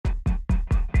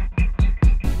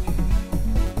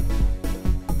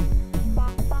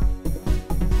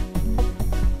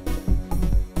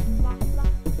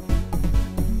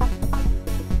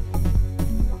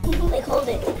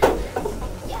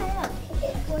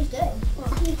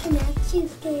connect, you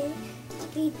can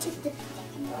be to the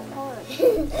arm.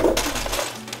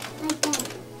 Like that.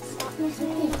 Stop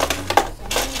missing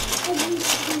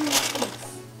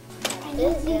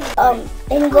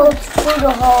and go through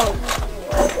the hole.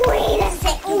 Wait a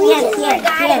second. I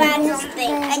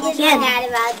just forgot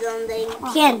about something.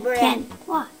 Ken.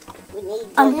 What?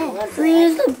 We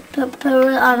use to put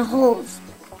it on holes.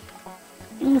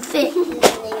 You fit.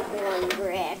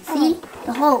 See?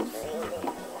 The holes.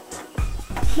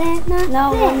 That's not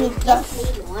No, we need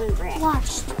just one brick.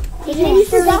 Watch. You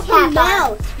forgot the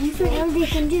mouse. You forgot what they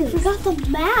can do. Forgot the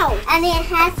mouse. And it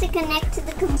has to connect to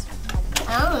the I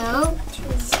don't know.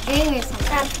 String or something.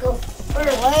 Let's go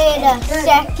first. Wait a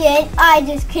second. I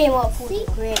just came up with a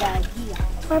great idea.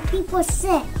 Where people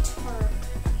sit.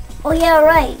 Oh yeah,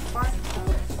 right.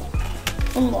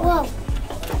 Whoa.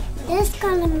 This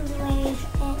kind of way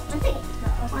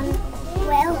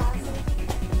well.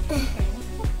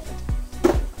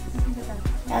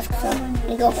 That's so. Let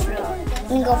me go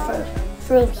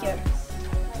through here.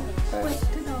 First.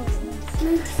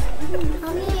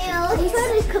 He's on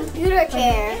his computer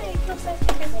chair.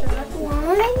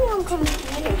 One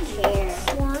computer chair.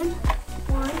 1,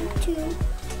 2,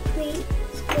 3,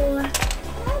 4,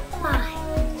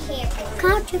 5.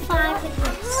 Count to 5 with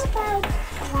this.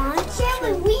 1, chair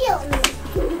with wheels.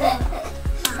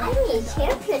 I need a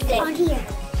chair for this. On here.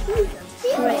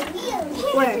 Right.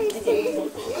 Where?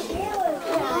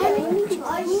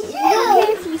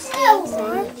 If you see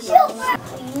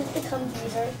Use the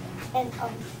computer and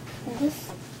this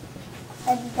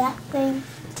and that thing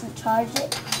to charge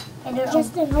it, and it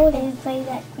Just to hold it. and play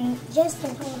that green. just to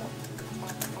hold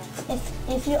it.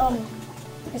 If you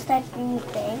it's that green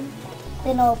thing,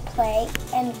 then it'll play,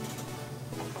 and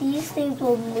these things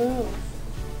will move.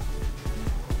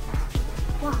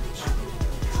 Watch.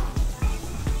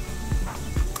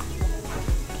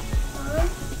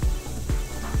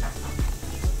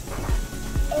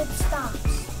 It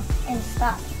stops. And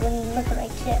stop when you look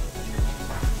right here.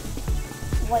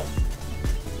 Wait.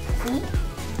 See?